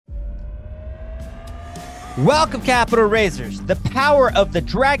Welcome, Capital Raisers. The power of the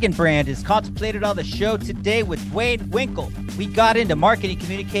Dragon brand is contemplated on the show today with Duane Winkel. We got into marketing,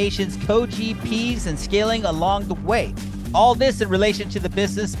 communications, co-GPs, and scaling along the way. All this in relation to the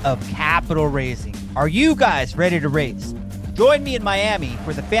business of capital raising. Are you guys ready to raise? Join me in Miami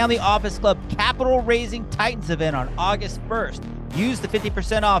for the Family Office Club Capital Raising Titans event on August 1st. Use the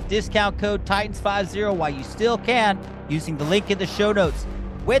 50% off discount code Titans50 while you still can using the link in the show notes.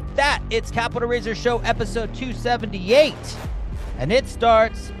 With that, it's Capital Raiser Show episode 278, and it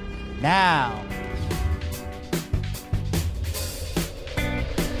starts now.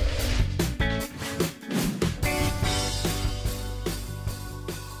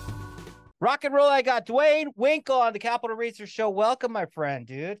 Rock and roll. I got Duane Winkel on the Capital Raiser Show. Welcome, my friend,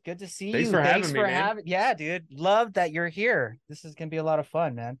 dude. Good to see you. Thanks for having me, man. Yeah, dude. Love that you're here. This is going to be a lot of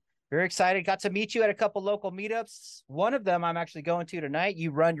fun, man. Very excited. Got to meet you at a couple local meetups. One of them I'm actually going to tonight.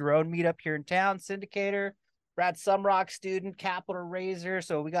 You run your own meetup here in town, Syndicator, Brad Sumrock student, Capital Raiser.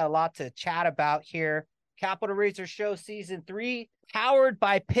 So we got a lot to chat about here. Capital Raiser Show Season 3, powered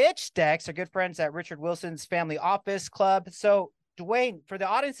by Pitch Decks, our good friends at Richard Wilson's Family Office Club. So Duane, for the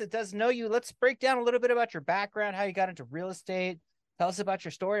audience that doesn't know you, let's break down a little bit about your background, how you got into real estate. Tell us about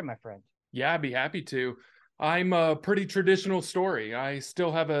your story, my friend. Yeah, I'd be happy to. I'm a pretty traditional story. I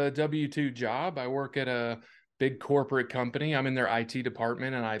still have a W-2 job. I work at a big corporate company. I'm in their IT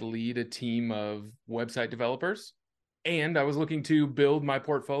department and I lead a team of website developers. And I was looking to build my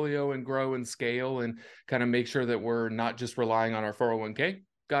portfolio and grow and scale and kind of make sure that we're not just relying on our 401k.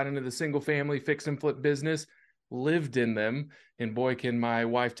 Got into the single family fix and flip business, lived in them. And boy, can my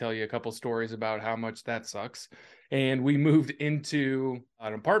wife tell you a couple stories about how much that sucks. And we moved into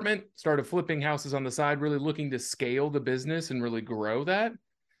an apartment, started flipping houses on the side, really looking to scale the business and really grow that.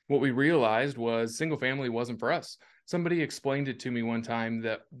 What we realized was single family wasn't for us. Somebody explained it to me one time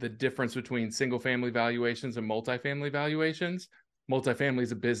that the difference between single family valuations and multifamily valuations, multifamily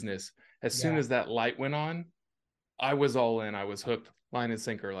is a business. As soon as that light went on, I was all in. I was hooked, line and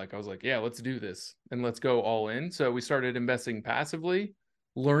sinker. I was like, yeah, let's do this and let's go all in. So we started investing passively,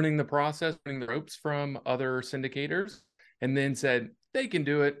 learning the process, learning the ropes from other syndicators, and then said, they can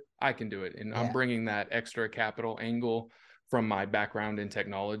do it, I can do it. And I'm bringing that extra capital angle from my background in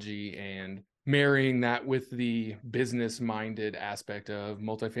technology and marrying that with the business-minded aspect of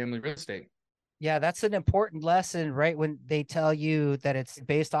multifamily real estate. Yeah, that's an important lesson, right? When they tell you that it's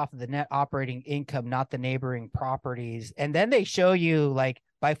based off of the net operating income, not the neighboring properties. And then they show you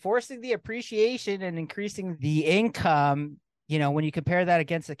by forcing the appreciation and increasing the income, when you compare that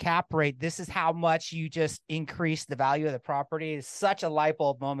against the cap rate, this is how much you just increase the value of the property. It's such a light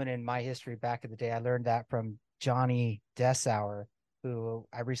bulb moment in my history back in the day. I learned that from Johnny Dessauer, who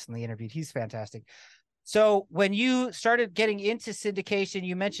I recently interviewed. He's fantastic. So when you started getting into syndication,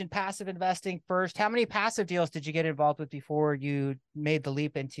 you mentioned passive investing first. How many passive deals did you get involved with before you made the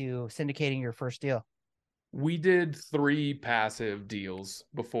leap into syndicating your first deal? We did 3 passive deals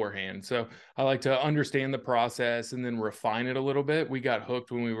beforehand. So I like to understand the process and then refine it a little bit. We got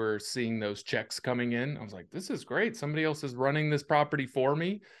hooked when we were seeing those checks coming in. I was like, this is great. Somebody else is running this property for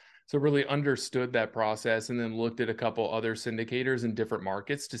me. So really understood that process and then looked at a couple other syndicators in different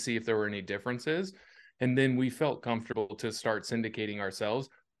markets to see if there were any differences. And then we felt comfortable to start syndicating ourselves,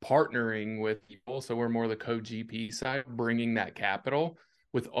 partnering with people. So we're more the co-GP side, bringing that capital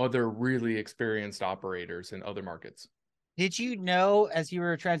with other really experienced operators in other markets. Did you know as you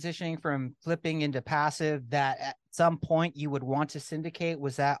were transitioning from flipping into passive that at some point you would want to syndicate?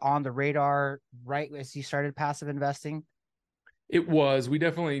 Was that on the radar right as you started passive investing? It was. We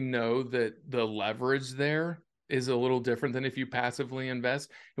definitely know that the leverage there is a little different than if you passively invest,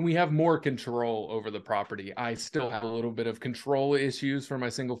 and we have more control over the property. I still have a little bit of control issues from my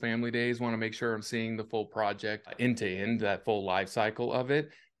single family days, want to make sure I'm seeing the full project end to end, that full life cycle of it,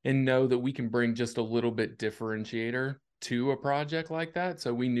 and know that we can bring just a little bit differentiator to a project like that.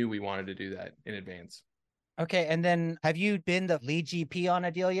 So we knew we wanted to do that in advance. Okay. And then have you been the lead GP on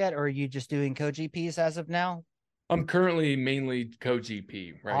a deal yet, or are you just doing co-GPs as of now? I'm currently mainly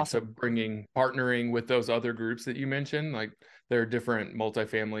co-GP, right? Awesome. So partnering with those other groups that you mentioned, there are different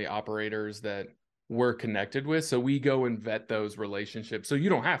multifamily operators that we're connected with. So we go and vet those relationships. So you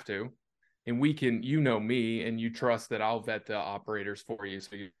don't have to, and we can, me, and you trust that I'll vet the operators for you.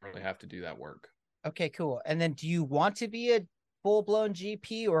 So you don't really have to do that work. Okay, cool. And then do you want to be a full-blown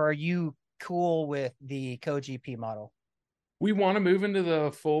GP, or are you cool with the co-GP model? We want to move into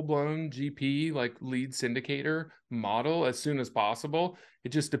the full-blown GP, lead syndicator model as soon as possible. It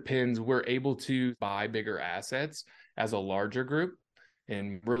just depends. We're able to buy bigger assets as a larger group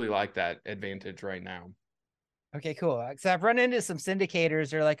and really like that advantage right now. Okay, cool. Because I've run into some syndicators.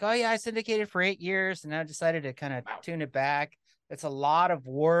 They're like, oh, yeah, I syndicated for 8 years and I decided to kind of Wow. tune it back. It's a lot of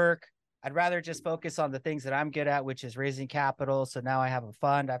work. I'd rather just focus on the things that I'm good at, which is raising capital. So now I have a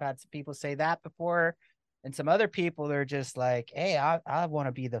fund. I've had some people say that before. And some other people, they're just like, hey, I want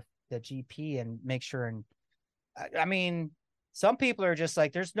to be the GP and make sure. And I mean, some people are just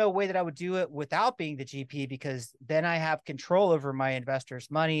like, there's no way that I would do it without being the GP because then I have control over my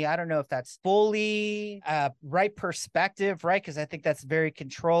investors' money. I don't know if that's fully right perspective, right? Because I think that's very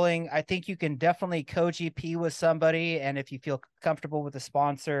controlling. I think you can definitely co-GP with somebody. And if you feel comfortable with the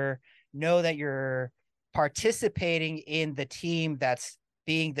sponsor, know that you're participating in the team that's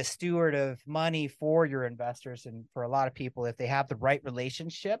being the steward of money for your investors. And for a lot of people, if they have the right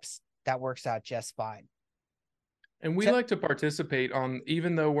relationships, that works out just fine. And we So, like to participate on,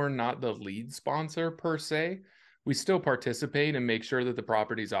 even though we're not the lead sponsor per se, we still participate and make sure that the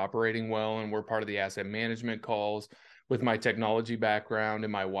property's operating well. And we're part of the asset management calls. With my technology background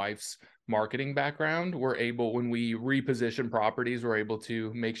and my wife's marketing background, we're able, when we reposition properties, we're able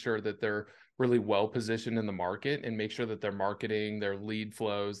to make sure that they're really well positioned in the market and make sure that their marketing, their lead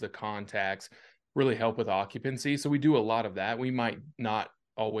flows, the contacts really help with occupancy. So we do a lot of that. We might not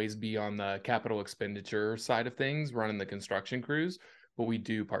always be on the capital expenditure side of things, running the construction crews, but we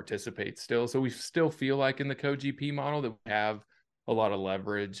do participate still. So we still feel like in the co-GP model that we have a lot of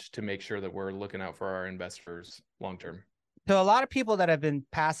leverage to make sure that we're looking out for our investors long term. so a lot of people that have been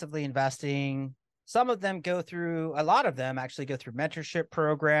passively investing, some of them go through, a lot of them actually go through mentorship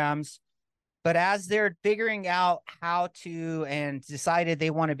programs. But as they're figuring out how to and decided they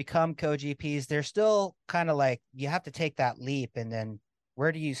want to become co-GPs, they're still kind of like, you have to take that leap. And then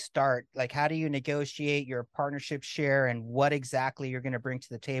where do you start? Like, how do you negotiate your partnership share and what exactly you're going to bring to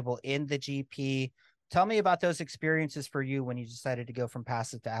the table in the GP? Tell me about those experiences for you when you decided to go from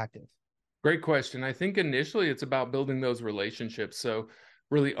passive to active. Great question. I think initially it's about building those relationships. So,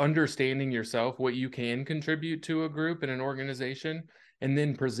 really understanding yourself, what you can contribute to a group and an organization, and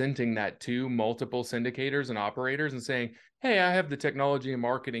then presenting that to multiple syndicators and operators and saying, hey, I have the technology and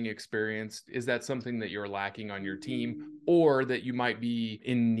marketing experience. Is that something that you're lacking on your team or that you might be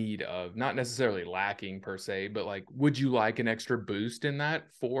in need of? Not necessarily lacking per se, but like, would you like an extra boost in that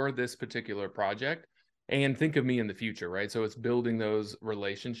for this particular project? And think of me in the future, right? So it's building those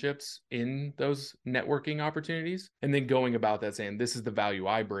relationships in those networking opportunities and then going about that saying, this is the value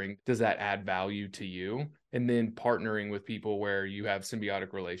I bring. Does that add value to you? And then partnering with people where you have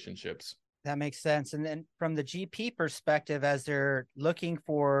symbiotic relationships. That makes sense. And then from the GP perspective, as they're looking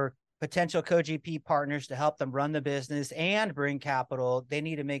for potential co-GP partners to help them run the business and bring capital, they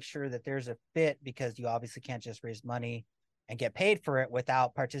need to make sure that there's a fit because you obviously can't just raise money and get paid for it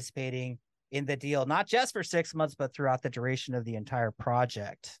without participating in the deal, not just for 6 months, but throughout the duration of the entire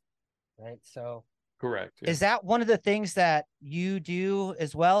project. Right. So Correct. Yeah. is that one of the things that you do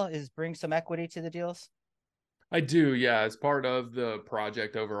as well, is bring some equity to the deals? I do, yeah. As part of the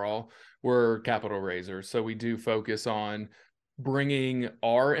project overall, we're capital raisers. So we do focus on bringing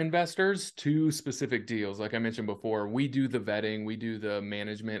our investors to specific deals. Like I mentioned before, we do the vetting, we do the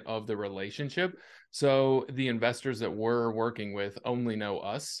management of the relationship. So the investors that we're working with only know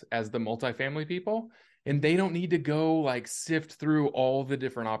us as the multifamily people, and they don't need to go like sift through all the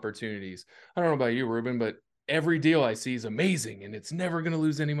different opportunities. I don't know about you, Ruben, but every deal I see is amazing and it's never going to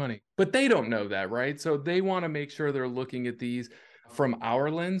lose any money. But they don't know that, right? So they want to make sure they're looking at these from our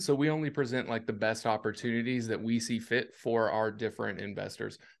lens. So we only present like the best opportunities that we see fit for our different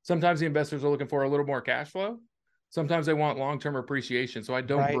investors. Sometimes the investors are looking for a little more cash flow. Sometimes they want long-term appreciation. So Right.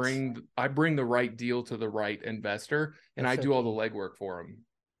 I bring the right deal to the right investor and That's I so do all the key. legwork for them.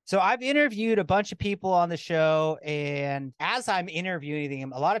 So I've interviewed a bunch of people on the show, and as I'm interviewing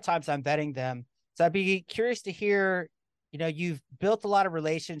them, a lot of times I'm vetting them. So I'd be curious to hear, you've built a lot of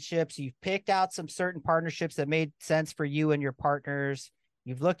relationships, you've picked out some certain partnerships that made sense for you and your partners.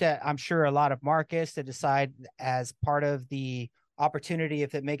 You've looked at, I'm sure, a lot of markets to decide as part of the opportunity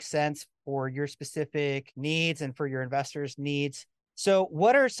if it makes sense for your specific needs and for your investors' needs. So,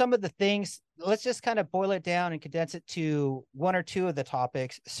 what are some of the things? Let's just kind of boil it down and condense it to one or two of the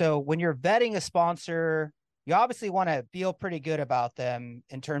topics. So, when you're vetting a sponsor, you obviously want to feel pretty good about them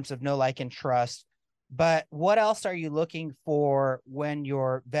in terms of know, like, and trust. But what else are you looking for when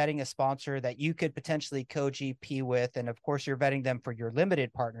you're vetting a sponsor that you could potentially co-GP with? And of course, you're vetting them for your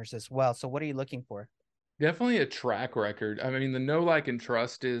limited partners as well. So, what are you looking for? Definitely a track record. I mean, the know, like, and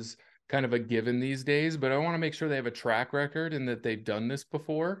trust is kind of a given these days, but I want to make sure they have a track record and that they've done this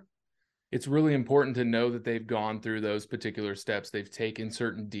before. It's really important to know that they've gone through those particular steps. They've taken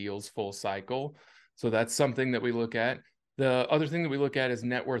certain deals full cycle. So that's something that we look at. The other thing that we look at is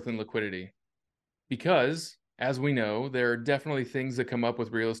net worth and liquidity, because as we know, there are definitely things that come up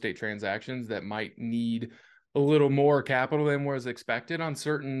with real estate transactions that might need a little more capital than was expected on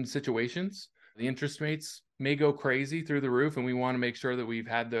certain situations. The interest rates may go crazy through the roof, and we want to make sure that we've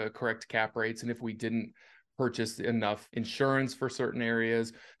had the correct cap rates. And if we didn't purchase enough insurance for certain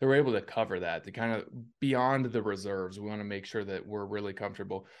areas, they were able to cover that, to kind of beyond the reserves. We want to make sure that we're really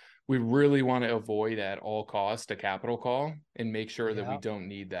comfortable. We really want to avoid at all cost a capital call and make sure that we Yeah. don't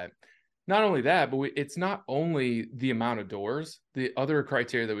need that. Not only that, but it's not only the amount of doors. The other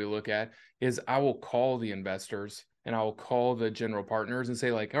criteria that we look at is I will call the investors and I will call the general partners and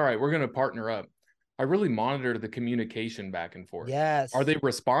say, like, all right, we're going to partner up. I really monitor the communication back and forth. Are Yes. they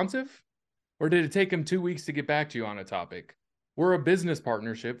responsive? Or did it take them 2 weeks to get back to you on a topic? We're a business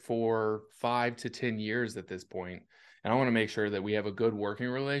partnership for 5 to 10 years at this point. And I want to make sure that we have a good working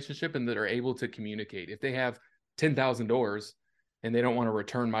relationship and that are able to communicate. If they have 10,000 doors and they don't want to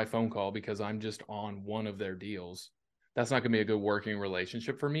return my phone call because I'm just on one of their deals, that's not going to be a good working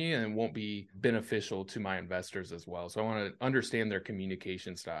relationship for me, and it won't be beneficial to my investors as well. So I want to understand their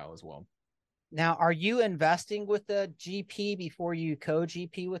communication style as well. Now, are you investing with the GP before you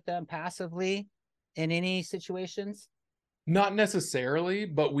co-GP with them passively in any situations? Not necessarily,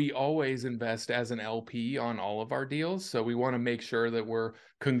 but we always invest as an LP on all of our deals. So we want to make sure that we're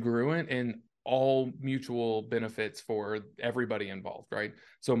congruent and all mutual benefits for everybody involved, right?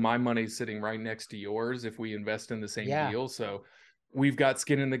 So my money's sitting right next to yours if we invest in the same Yeah. deal. So we've got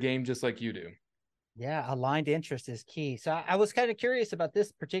skin in the game just like you do. Yeah, aligned interest is key. So I was kind of curious about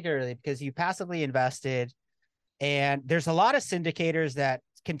this particularly because you passively invested, and there's a lot of syndicators that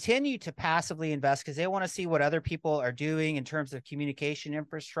continue to passively invest because they want to see what other people are doing in terms of communication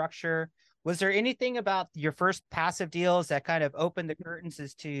infrastructure. Was there anything about your first passive deals that kind of opened the curtains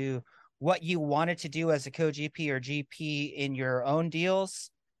as to what you wanted to do as a co-GP or GP in your own deals?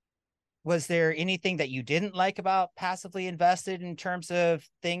 Was there anything that you didn't like about passively invested in terms of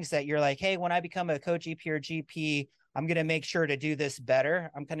things that you're like, hey, when I become a co-GP or GP, I'm going to make sure to do this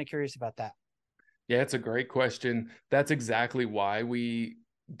better? I'm kind of curious about that. Yeah, it's a great question. That's exactly why we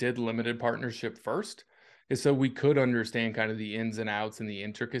did limited partnership first, is so we could understand kind of the ins and outs and the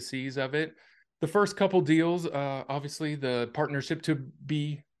intricacies of it. The first couple deals, obviously the partnership to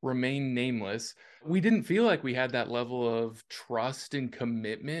be remain nameless, we didn't feel like we had that level of trust and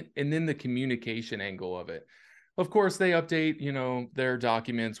commitment, and then the communication angle of it. Of course, they update, their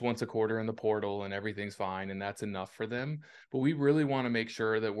documents once a quarter in the portal and everything's fine, and that's enough for them. But we really want to make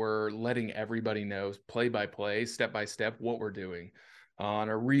sure that we're letting everybody know play by play, step by step, what we're doing. On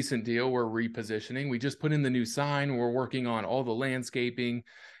a recent deal, we're repositioning. We just put in the new sign. We're working on all the landscaping,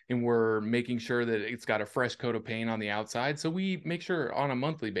 and we're making sure that it's got a fresh coat of paint on the outside. So we make sure on a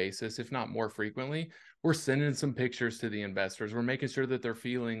monthly basis, if not more frequently, we're sending some pictures to the investors. We're making sure that they're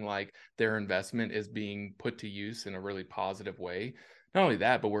feeling like their investment is being put to use in a really positive way. Not only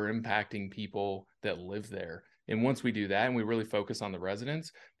that, but we're impacting people that live there. And once we do that and we really focus on the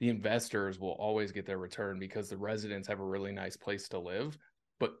residents, the investors will always get their return because the residents have a really nice place to live.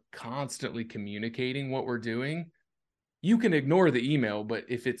 But constantly communicating what we're doing, you can ignore the email, but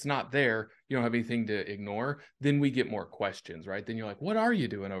if it's not there, you don't have anything to ignore, then we get more questions, right? Then you're like, what are you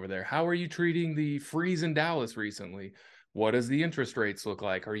doing over there? How are you treating the freeze in Dallas recently? What does the interest rates look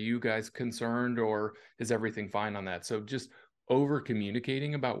like? Are you guys concerned, or is everything fine on that? So just over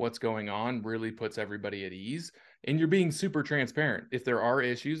communicating about what's going on really puts everybody at ease. And you're being super transparent. If there are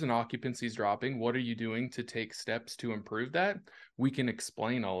issues and occupancy is dropping, what are you doing to take steps to improve that? We can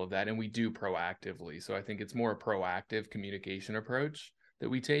explain all of that, and we do proactively. So I think it's more a proactive communication approach that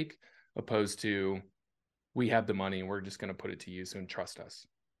we take, opposed to we have the money and we're just going to put it to use and trust us.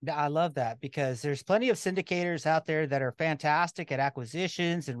 I love that because there's plenty of syndicators out there that are fantastic at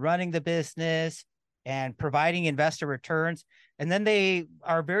acquisitions and running the business and providing investor returns. And then they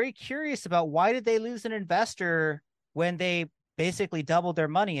are very curious about why did they lose an investor when they basically doubled their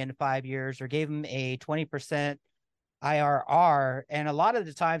money in 5 years or gave them a 20% IRR. And a lot of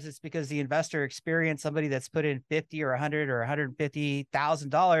the times it's because the investor experienced somebody that's put in 50 or 100 or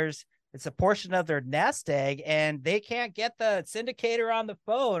 $150,000. It's a portion of their nest egg, and they can't get the syndicator on the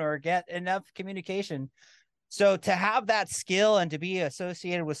phone or get enough communication. So to have that skill and to be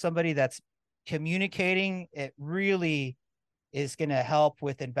associated with somebody that's communicating, it really is going to help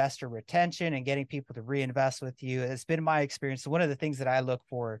with investor retention and getting people to reinvest with you. It's been my experience. One of the things that I look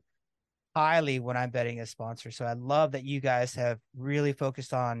for highly when I'm betting a sponsor. So I love that you guys have really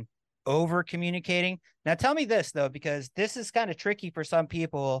focused on over communicating. Now tell me this though, because this is kind of tricky for some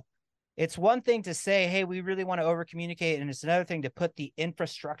people. It's one thing to say, hey, we really want to over communicate. And it's another thing to put the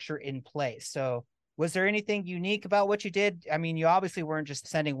infrastructure in place. So Was there anything unique about what you did? I mean, you obviously weren't just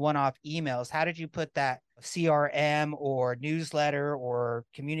sending one-off emails. How did you put that CRM or newsletter or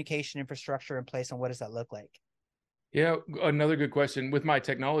communication infrastructure in place, and what does that look like? Yeah, another good question. With my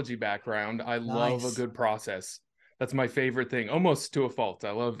technology background, I love a Nice. good process. That's my favorite thing, almost to a fault. I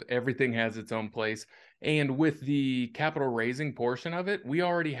love everything has its own place. And with the capital raising portion of it, we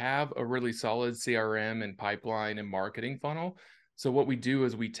already have a really solid CRM and pipeline and marketing funnel. So what we do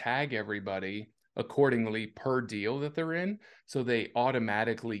is we tag everybody accordingly per deal that they're in. So they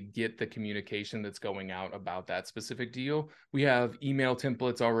automatically get the communication that's going out about that specific deal. We have email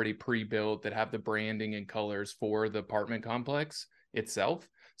templates already pre-built that have the branding and colors for the apartment complex itself.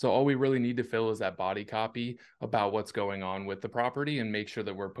 So all we really need to fill is that body copy about what's going on with the property and make sure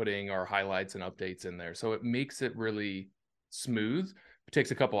that we're putting our highlights and updates in there. So it makes it really smooth. It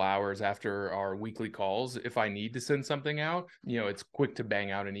takes a couple hours after our weekly calls. If I need to send something out, it's quick to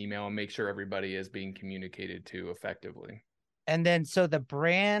bang out an email and make sure everybody is being communicated to effectively. And then, so the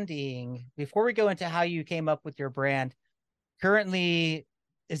branding, before we go into how you came up with your brand, currently,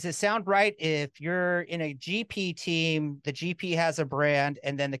 does it sound right if you're in a GP team, the GP has a brand,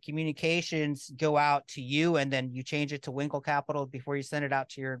 and then the communications go out to you, and then you change it to Winkel Capital before you send it out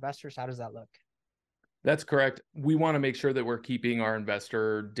to your investors? How does that look? That's correct. We want to make sure that we're keeping our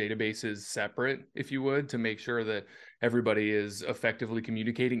investor databases separate, if you would, to make sure that everybody is effectively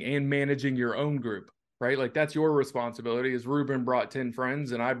communicating and managing your own group, right? Like that's your responsibility. As Ruben brought 10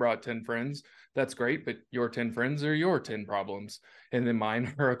 friends and I brought 10 friends, that's great, but your 10 friends are your 10 problems, and then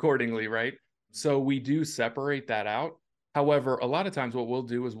mine are accordingly, right? So we do separate that out. However, a lot of times what we'll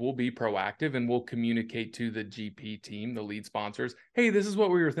do is we'll be proactive and we'll communicate to the GP team, the lead sponsors, hey, this is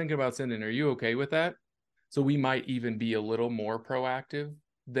what we were thinking about sending. Are you okay with that? So we might even be a little more proactive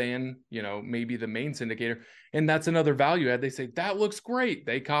than, maybe the main syndicator. And that's another value add. They say, that looks great.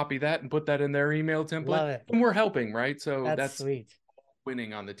 They copy that and put that in their email template Love it. and we're helping, right? So That's that's sweet.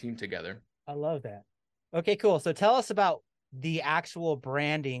 winning on the team together. I love that. Okay, cool. So tell us about the actual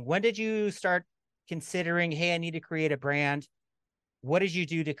branding. When did you start considering, hey, I need to create a brand? What did you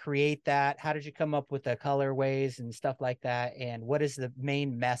do to create that? How did you come up with the colorways and stuff like that? And what is the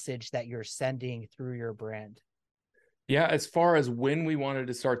main message that you're sending through your brand? Yeah, as far as when we wanted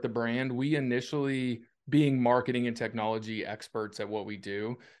to start the brand, we initially, being marketing and technology experts at what we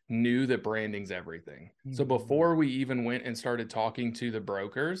do, knew that branding's everything. So before we even went and started talking to the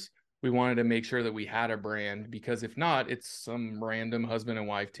brokers, we wanted to make sure that we had a brand, because if not, it's some random husband and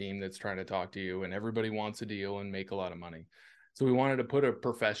wife team that's trying to talk to you and everybody wants a deal and make a lot of money. So we wanted to put a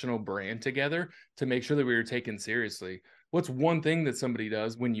professional brand together to make sure that we were taken seriously. What's one thing that somebody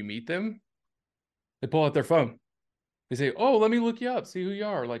does when you meet them? They pull out their phone. They say, oh, let me look you up, see who you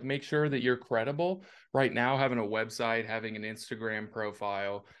are. Like, make sure that you're credible. Right now, having a website, having an Instagram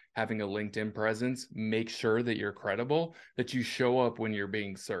profile, having a LinkedIn presence, make sure that you're credible, that you show up when you're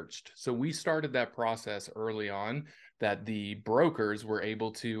being searched. So we started that process early on, that the brokers were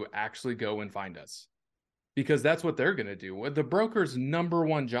able to actually go and find us, because that's what they're going to do. The broker's number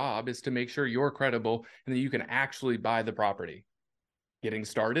one job is to make sure you're credible and that you can actually buy the property. Getting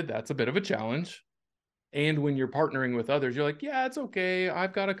started, that's a bit of a challenge. And when you're partnering with others, you're like, yeah, it's okay.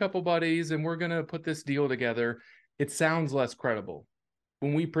 I've got a couple buddies and we're going to put this deal together. It sounds less credible.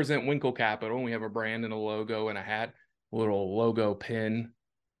 When we present Winkel Capital and we have a brand and a logo and a hat, a little logo pin,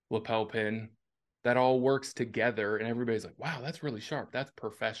 lapel pin, that all works together. And everybody's like, wow, that's really sharp. That's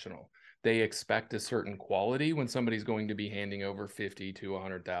professional. They expect a certain quality when somebody's going to be handing over 50 to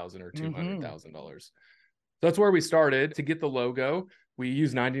 100,000 or $200,000. So that's where we started. To get the logo, we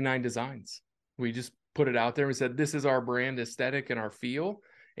use 99 Designs. We just put it out there. We said, this is our brand aesthetic and our feel,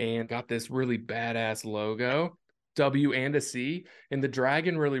 and got this really badass logo, W and a C. And the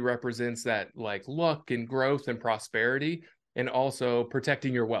dragon really represents that like luck and growth and prosperity, and also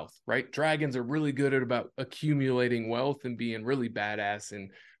protecting your wealth, right? Dragons are really good at about accumulating wealth and being really badass.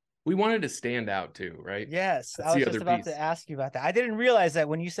 And we wanted to stand out too, right? Yes, That's I was the just other about to piece. ask you about that. I didn't realize that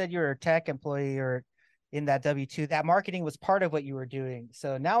when you said you were a tech employee or in that W-2, that marketing was part of what you were doing.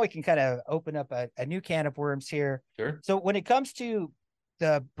 So now we can kind of open up a new can of worms here. Sure. So when it comes to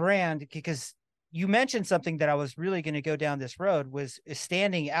the brand, because you mentioned something that I was really going to go down this road, is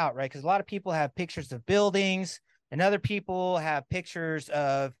standing out, right? Because a lot of people have pictures of buildings and other people have pictures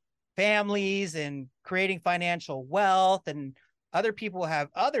of families and creating financial wealth, and other people have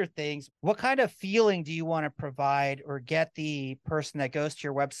other things. What kind of feeling do you want to provide or get the person that goes to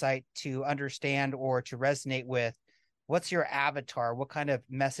your website to understand or to resonate with? What's your avatar? What kind of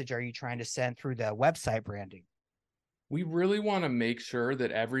message are you trying to send through the website branding? We really want to make sure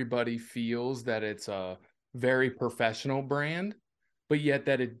that everybody feels that it's a very professional brand, but yet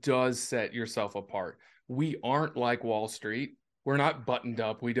that it does set yourself apart. We aren't like Wall Street. We're not buttoned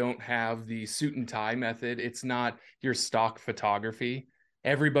up. We don't have the suit and tie method. It's not your stock photography.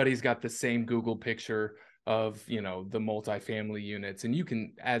 Everybody's got the same Google picture of, the multifamily units. And you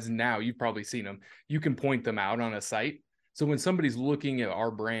can, as now, you've probably seen them, you can point them out on a site. So when somebody's looking at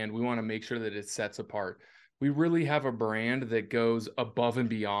our brand, we want to make sure that it sets apart. We really have a brand that goes above and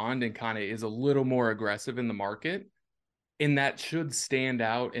beyond and kind of is a little more aggressive in the market. And that should stand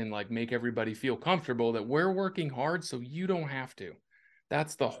out and like make everybody feel comfortable that we're working hard so you don't have to.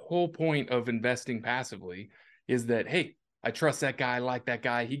 That's the whole point of investing passively, is that, hey, I trust that guy, I like that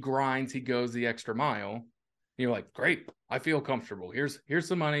guy. He grinds, he goes the extra mile. And you're like, great, I feel comfortable. Here's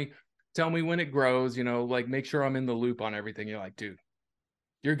some money. Tell me when it grows, like make sure I'm in the loop on everything. You're like, dude,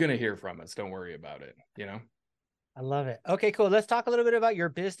 you're going to hear from us. Don't worry about it. I love it. Okay, cool. Let's talk a little bit about your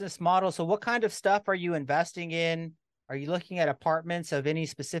business model. So what kind of stuff are you investing in? Are you looking at apartments of any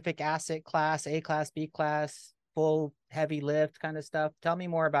specific asset class, A class, B class, full heavy lift kind of stuff? Tell me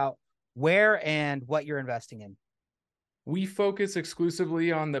more about where and what you're investing in. We focus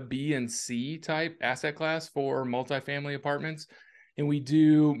exclusively on the B and C type asset class for multifamily apartments. And we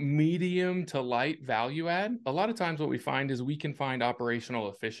do medium to light value add. A lot of times what we find is we can find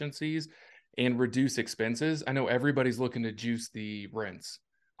operational efficiencies and reduce expenses. I know everybody's looking to juice the rents.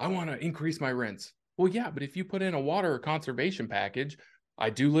 I want to increase my rents. Well, yeah, but if you put in a water conservation package,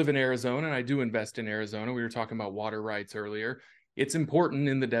 I do live in Arizona and I do invest in Arizona. We were talking about water rights earlier. It's important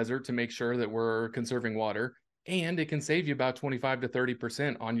in the desert to make sure that we're conserving water, and it can save you about 25 to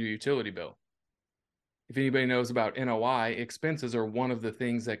 30% on your utility bill. If anybody knows about NOI, expenses are one of the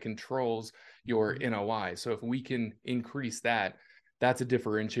things that controls your NOI. So if we can increase that, that's a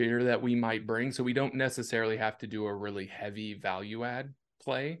differentiator that we might bring. So we don't necessarily have to do a really heavy value add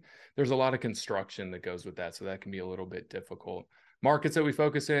play. There's a lot of construction that goes with that, so that can be a little bit difficult. Markets that we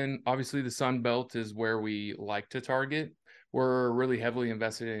focus in, obviously the Sun Belt is where we like to target. We're really heavily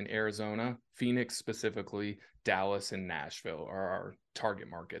invested in Arizona, Phoenix specifically, Dallas, and Nashville are our target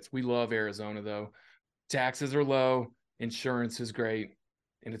markets. We love Arizona though. Taxes are low, insurance is great,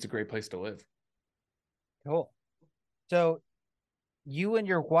 and it's a great place to live. Cool. So you and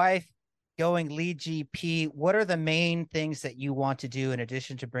your wife going lead GP, what are the main things that you want to do in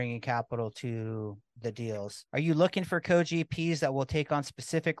addition to bringing capital to the deals? Are you looking for co-GPs that will take on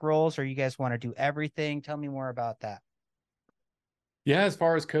specific roles, or you guys want to do everything? Tell me more about that. Yeah, as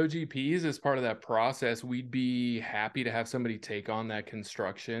far as co-GPs, as part of that process, we'd be happy to have somebody take on that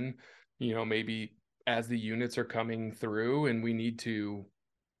construction, maybe as the units are coming through and we need to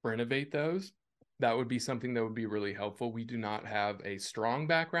renovate those. That would be something that would be really helpful. We do not have a strong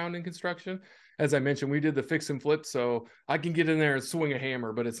background in construction. As I mentioned, we did the fix and flip, so I can get in there and swing a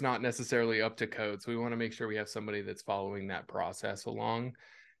hammer, but it's not necessarily up to code. So we want to make sure we have somebody that's following that process along,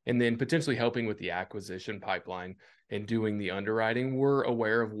 and then potentially helping with the acquisition pipeline and doing the underwriting. We're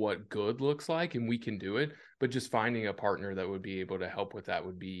aware of what good looks like and we can do it, but just finding a partner that would be able to help with that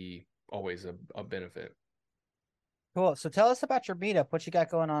would be always a benefit. Cool. So tell us about your meetup. What you got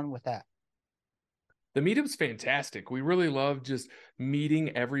going on with that? The meetup's fantastic. We really love just meeting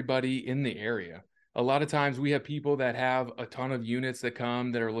everybody in the area. A lot of times we have people that have a ton of units that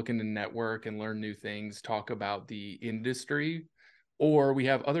come that are looking to network and learn new things, talk about the industry, or we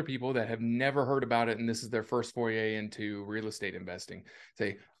have other people that have never heard about it and this is their first foray into real estate investing.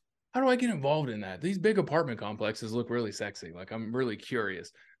 Say, how do I get involved in that? These big apartment complexes look really sexy. Like, I'm really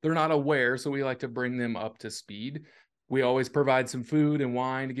curious. They're not aware, so we like to bring them up to speed. We always provide some food and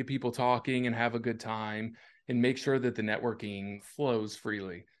wine to get people talking and have a good time and make sure that the networking flows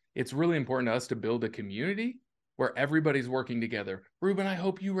freely. It's really important to us to build a community where everybody's working together. Ruben, I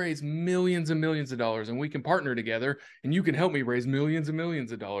hope you raise millions and millions of dollars and we can partner together and you can help me raise millions and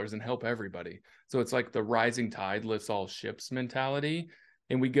millions of dollars and help everybody. So it's like the rising tide lifts all ships mentality.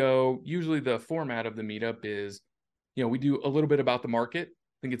 And we go, usually the format of the meetup is, we do a little bit about the market.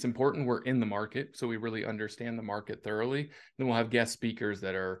 I think it's important we're in the market, so we really understand the market thoroughly. Then we'll have guest speakers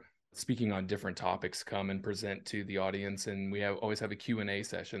that are speaking on different topics come and present to the audience. And we always have a Q&A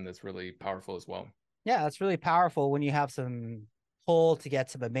session that's really powerful as well. Yeah, that's really powerful when you have some pull to get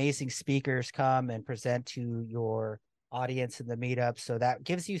some amazing speakers come and present to your audience in the meetup. So that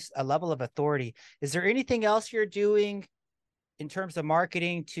gives you a level of authority. Is there anything else you're doing in terms of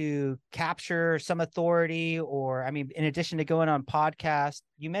marketing to capture some authority? Or, I mean, in addition to going on podcasts,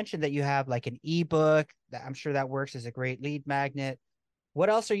 you mentioned that you have like an ebook that I'm sure that works as a great lead magnet. What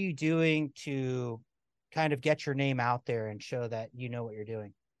else are you doing to kind of get your name out there and show that you know what you're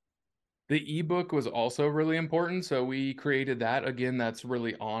doing? The ebook was also really important. So we created that. Again, that's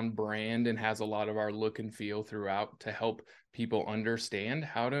really on brand and has a lot of our look and feel throughout to help people understand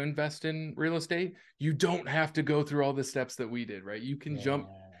how to invest in real estate. You don't have to go through all the steps that we did, right? You can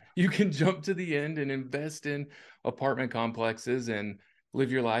jump to the end and invest in apartment complexes and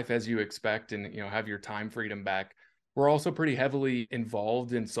live your life as you expect and, have your time freedom back. We're also pretty heavily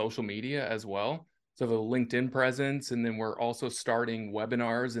involved in social media as well. So the LinkedIn presence, and then we're also starting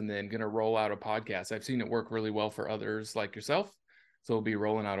webinars and then going to roll out a podcast. I've seen it work really well for others like yourself. So we'll be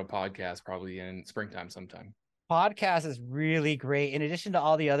rolling out a podcast probably in springtime sometime. Podcast is really great. In addition to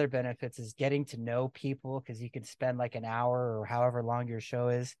all the other benefits is getting to know people, because you can spend like an hour or however long your show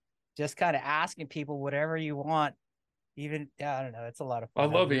is, just kind of asking people whatever you want. Even, I don't know. It's a lot of fun.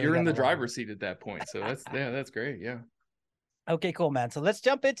 I love it. You're in the driver's seat at that point. So that's great. Yeah. Okay, cool, man. So let's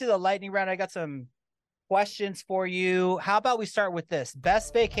jump into the lightning round. I got some questions for you. How about we start with this?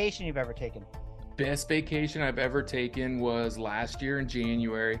 Best vacation you've ever taken? Best vacation I've ever taken was last year in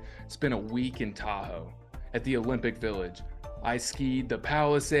January. Spent a week in Tahoe at the Olympic Village. I skied the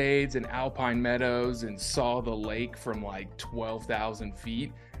Palisades and Alpine Meadows and saw the lake from like 12,000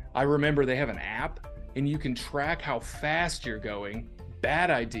 feet. I remember they have an app and you can track how fast you're going.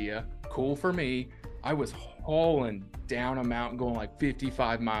 Bad idea, cool for me. I was hauling down a mountain going like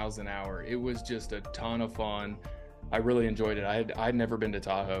 55 miles an hour. It was just a ton of fun. I really enjoyed it. I'd never been to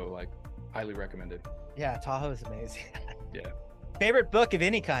Tahoe, like highly recommended. Yeah, Tahoe is amazing. Yeah. Favorite book of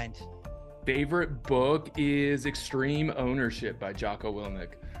any kind? Favorite book is Extreme Ownership by Jocko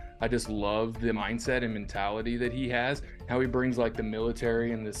Willink. I just love the mindset and mentality that he has, how he brings like the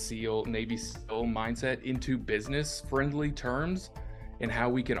military and the Navy SEAL mindset into business friendly terms, and how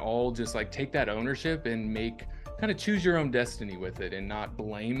we can all just like take that ownership and kind of choose your own destiny with it and not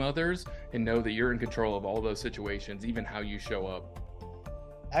blame others, and know that you're in control of all those situations, even how you show up.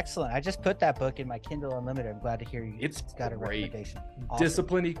 Excellent. I just put that book in my Kindle Unlimited. I'm glad to hear you. It's got great. A recommendation. Awesome.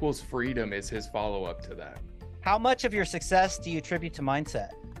 Discipline Equals Freedom is his follow-up to that. How much of your success do you attribute to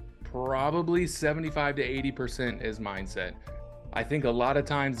mindset? Probably 75 to 80% is mindset. I think a lot of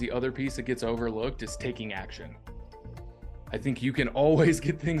times the other piece that gets overlooked is taking action. I think you can always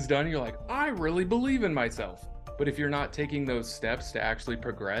get things done. You're like, I really believe in myself. But if you're not taking those steps to actually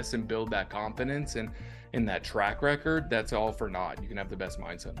progress and build that confidence and in that track record, that's all for naught. You can have the best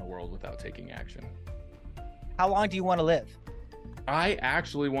mindset in the world without taking action. How long do you want to live? I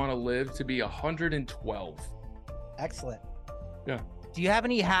actually want to live to be 112. Excellent. Yeah. Do you have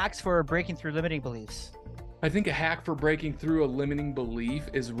any hacks for breaking through limiting beliefs? I think a hack for breaking through a limiting belief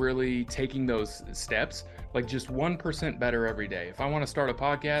is really taking those steps, like just 1% better every day. If I want to start a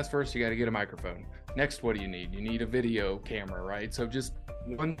podcast, first you got to get a microphone. Next, what do you need? You need a video camera, right? So just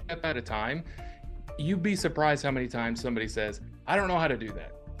one step at a time. You'd be surprised how many times somebody says, I don't know how to do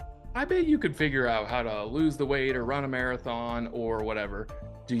that. I bet you could figure out how to lose the weight or run a marathon or whatever.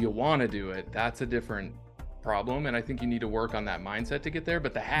 Do you want to do it? That's a different problem. And I think you need to work on that mindset to get there.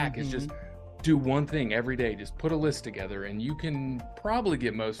 But the hack is just do one thing every day. Just put a list together and you can probably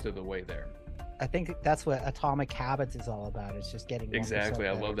get most of the way there. I think that's what Atomic Habits is all about. It's just getting exactly.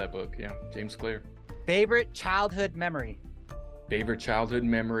 I love that book. Yeah. James Clear. Favorite childhood memory? Favorite childhood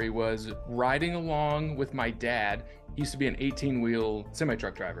memory was riding along with my dad. He used to be an 18-wheel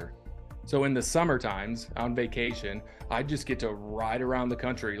semi-truck driver. So in the summer times on vacation, I'd just get to ride around the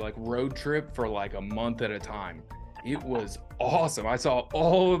country, like road trip for like a month at a time. It was awesome. I saw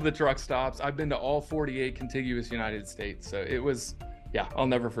all of the truck stops. I've been to all 48 contiguous United States. So it was, yeah, I'll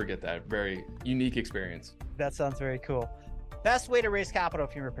never forget that. Very unique experience. That sounds very cool. Best way to raise capital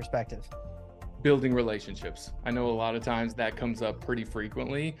from your perspective? Building relationships. I know a lot of times that comes up pretty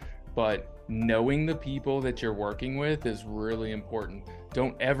frequently, but knowing the people that you're working with is really important.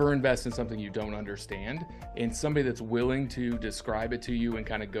 Don't ever invest in something you don't understand. And somebody that's willing to describe it to you and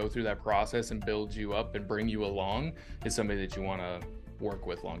kind of go through that process and build you up and bring you along is somebody that you want to work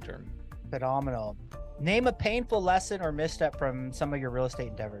with long term. Phenomenal. Name a painful lesson or misstep from some of your real estate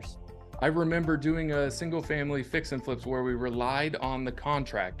endeavors. I remember doing a single family fix and flips where we relied on the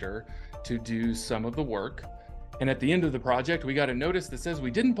contractor to do some of the work. And at the end of the project, we got a notice that says we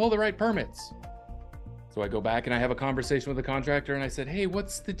didn't pull the right permits. So I go back and I have a conversation with the contractor and I said, hey,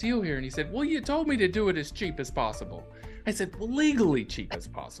 what's the deal here? And he said, well, you told me to do it as cheap as possible. I said, well, legally cheap as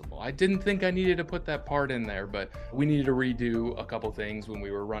possible. I didn't think I needed to put that part in there, but we needed to redo a couple things when we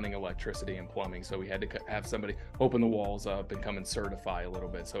were running electricity and plumbing. So we had to have somebody open the walls up and come and certify a little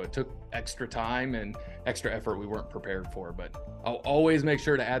bit. So it took extra time and extra effort we weren't prepared for, but I'll always make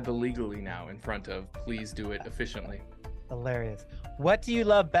sure to add the legally now in front of please do it efficiently. Hilarious. What do you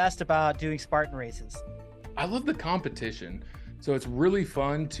love best about doing Spartan races? I love the competition. So it's really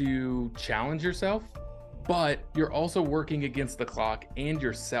fun to challenge yourself, but you're also working against the clock and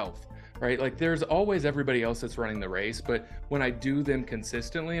yourself, right? Like there's always everybody else that's running the race, but when I do them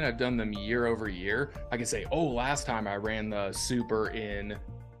consistently and I've done them year over year, I can say, oh, last time I ran the super in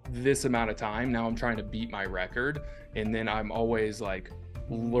this amount of time. Now I'm trying to beat my record. And then I'm always like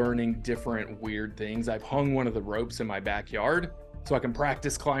learning different weird things. I've hung one of the ropes in my backyard so I can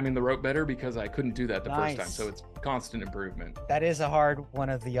practice climbing the rope better because I couldn't do that the first time. So it's constant improvement. That is a hard one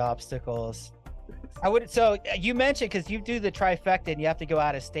of the obstacles. So you mentioned, because you do the trifecta and you have to go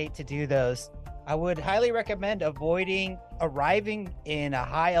out of state to do those. I would highly recommend avoiding arriving in a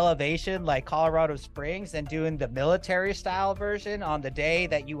high elevation like Colorado Springs and doing the military style version on the day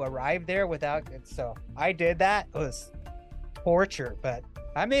that you arrive there without. So I did that. It was torture, but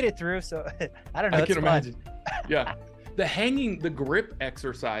I made it through. So I don't know. I can imagine. Yeah. The grip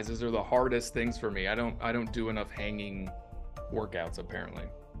exercises are the hardest things for me. I don't do enough hanging workouts, apparently.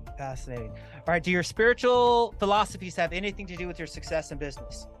 Fascinating. All right. Do your spiritual philosophies have anything to do with your success in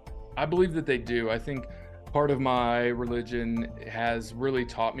business? I believe that they do. I think part of my religion has really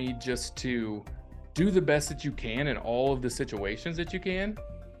taught me just to do the best that you can in all of the situations that you can.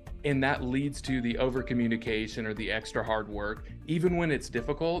 And that leads to the over communication or the extra hard work. Even when it's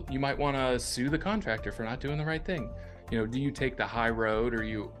difficult, you might want to sue the contractor for not doing the right thing. You know, do you take the high road,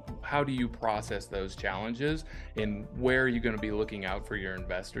 or how do you process those challenges, and where are you going to be looking out for your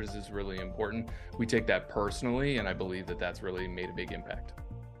investors is really important. We take that personally, and I believe that that's really made a big impact.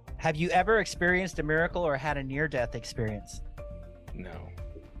 Have you ever experienced a miracle or had a near-death experience? No.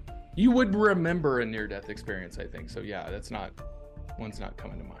 You would remember a near-death experience, I think. So yeah, one's not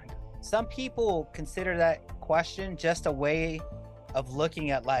coming to mind. Some people consider that question just a way of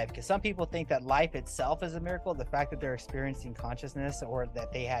looking at life, because some people think that life itself is a miracle, the fact that they're experiencing consciousness or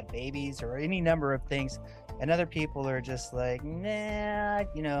that they had babies or any number of things, and other people are just like, nah,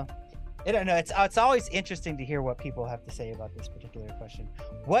 you know, I don't know. It's always interesting to hear what people have to say about this particular question.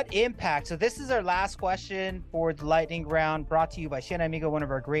 What impact? So this is our last question for the lightning round, brought to you by Shanna Amigo, one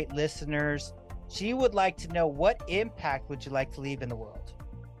of our great listeners. She would like to know, what impact would you like to leave in the world?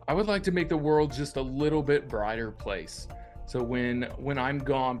 I would like to make the world just a little bit brighter place. So when I'm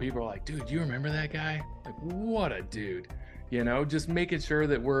gone, people are like, dude, do you remember that guy? Like, what a dude. You know, just making sure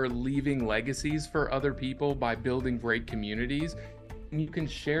that we're leaving legacies for other people by building great communities. And you can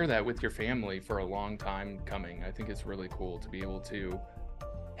share that with your family for a long time coming. I think it's really cool to be able to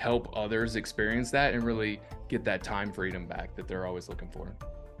help others experience that and really get that time freedom back that they're always looking for.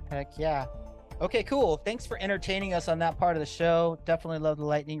 Heck yeah. Okay, cool. Thanks for entertaining us on that part of the show. Definitely love the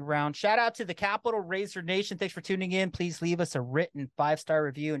lightning round. Shout out to the Capital Raiser Nation. Thanks for tuning in. Please leave us a written 5-star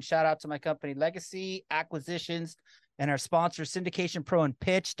review, and shout out to my company, Legacy Acquisitions, and our sponsors, Syndication Pro and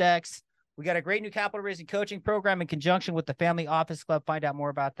Pitch Decks. We got a great new capital raising coaching program in conjunction with the Family Office Club. Find out more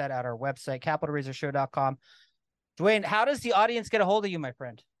about that at our website, capitalraisershow.com. Duane, how does the audience get a hold of you, my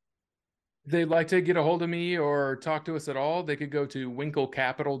friend? If they'd like to get a hold of me or talk to us at all, they could go to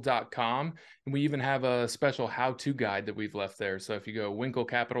winkelcapital.com. And we even have a special how-to guide that we've left there. So if you go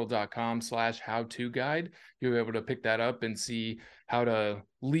winkelcapital.com/how-to guide, you'll be able to pick that up and see how to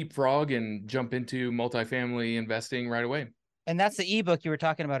leapfrog and jump into multifamily investing right away. And that's the ebook you were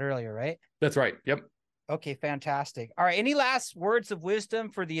talking about earlier, right? That's right. Yep. Okay, fantastic. All right. Any last words of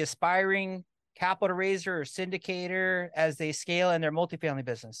wisdom for the aspiring capital raiser or syndicator as they scale in their multifamily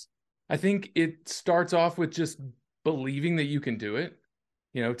business? I think it starts off with just believing that you can do it,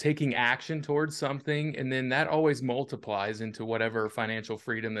 you know, taking action towards something, and then that always multiplies into whatever financial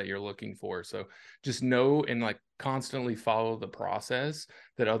freedom that you're looking for. So just know and like constantly follow the process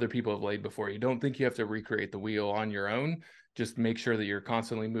that other people have laid before you. Don't think you have to recreate the wheel on your own. Just make sure that you're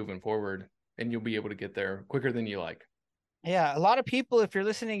constantly moving forward, and you'll be able to get there quicker than you like. Yeah, a lot of people, if you're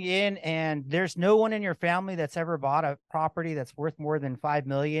listening in and there's no one in your family that's ever bought a property that's worth more than $5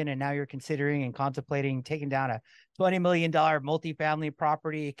 million, and now you're considering and contemplating taking down a $20 million multifamily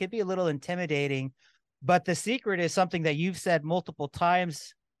property, it could be a little intimidating. But the secret is something that you've said multiple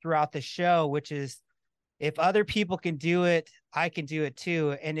times throughout the show, which is, if other people can do it, I can do it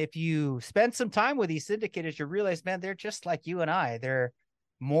too. And if you spend some time with these syndicators, you realize, man, they're just like you and I. They're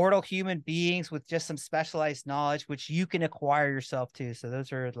mortal human beings with just some specialized knowledge, which you can acquire yourself to. So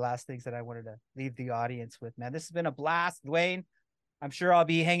those are the last things that I wanted to leave the audience with, man. This has been a blast, Duane. I'm sure I'll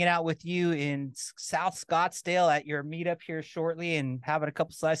be hanging out with you in South Scottsdale at your meetup here shortly and having a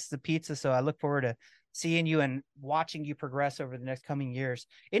couple slices of pizza. So I look forward to seeing you and watching you progress over the next coming years.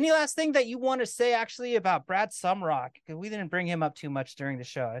 Any last thing that you want to say actually about Brad Sumrock? Because we didn't bring him up too much during the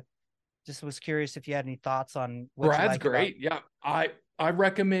show. I just was curious if you had any thoughts on what Brad's you like great. about... Yeah. I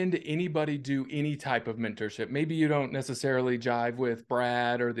recommend anybody do any type of mentorship. Maybe you don't necessarily jive with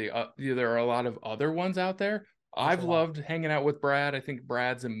Brad or there are a lot of other ones out there. There's I've a lot. loved hanging out with Brad. I think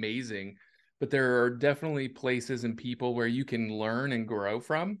Brad's amazing, but there are definitely places and people where you can learn and grow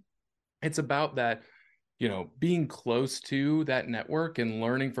from. It's about that, being close to that network and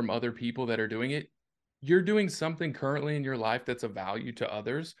learning from other people that are doing it. You're doing something currently in your life that's of value to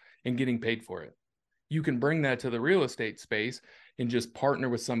others and getting paid for it. You can bring that to the real estate space and just partner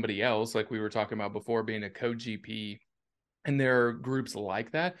with somebody else, like we were talking about before, being a co-GP. And there are groups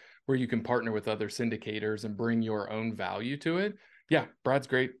like that where you can partner with other syndicators and bring your own value to it. Yeah, Brad's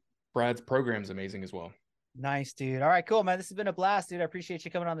great. Brad's program's amazing as well. Nice, dude. All right, cool, man. This has been a blast, dude. I appreciate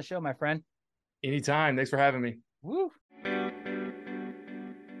you coming on the show, my friend. Anytime. Thanks for having me. Woo.